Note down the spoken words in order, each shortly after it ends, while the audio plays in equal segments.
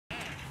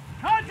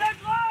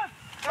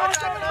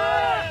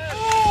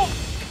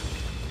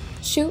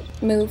Shoot,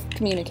 move,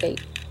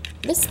 communicate.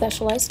 This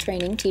specialized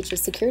training teaches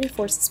security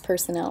forces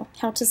personnel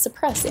how to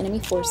suppress enemy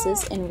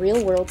forces in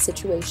real-world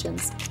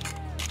situations.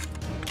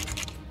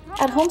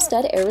 At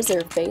Homestead Air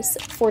Reserve Base,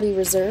 40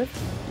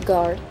 Reserve,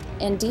 Guard,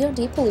 and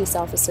DoD police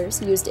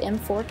officers used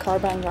M4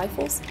 carbine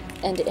rifles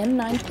and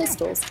M9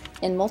 pistols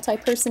in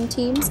multi-person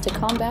teams to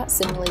combat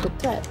simulated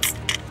threats.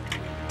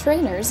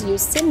 Trainers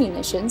used sim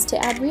munitions to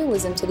add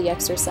realism to the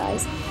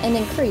exercise and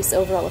increase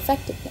overall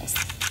effectiveness.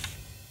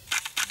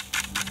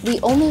 The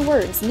only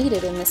words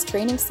needed in this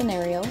training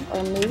scenario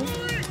are move,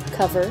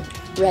 cover,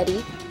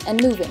 ready,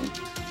 and moving.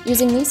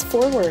 Using these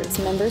 4 words,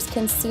 members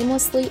can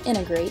seamlessly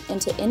integrate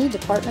into any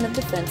Department of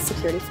Defense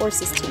Security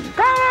Forces team.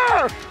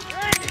 Cover!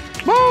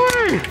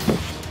 Moving!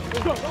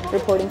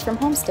 Reporting from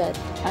Homestead,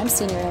 I'm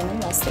Senior Airman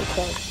Leslie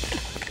Craig.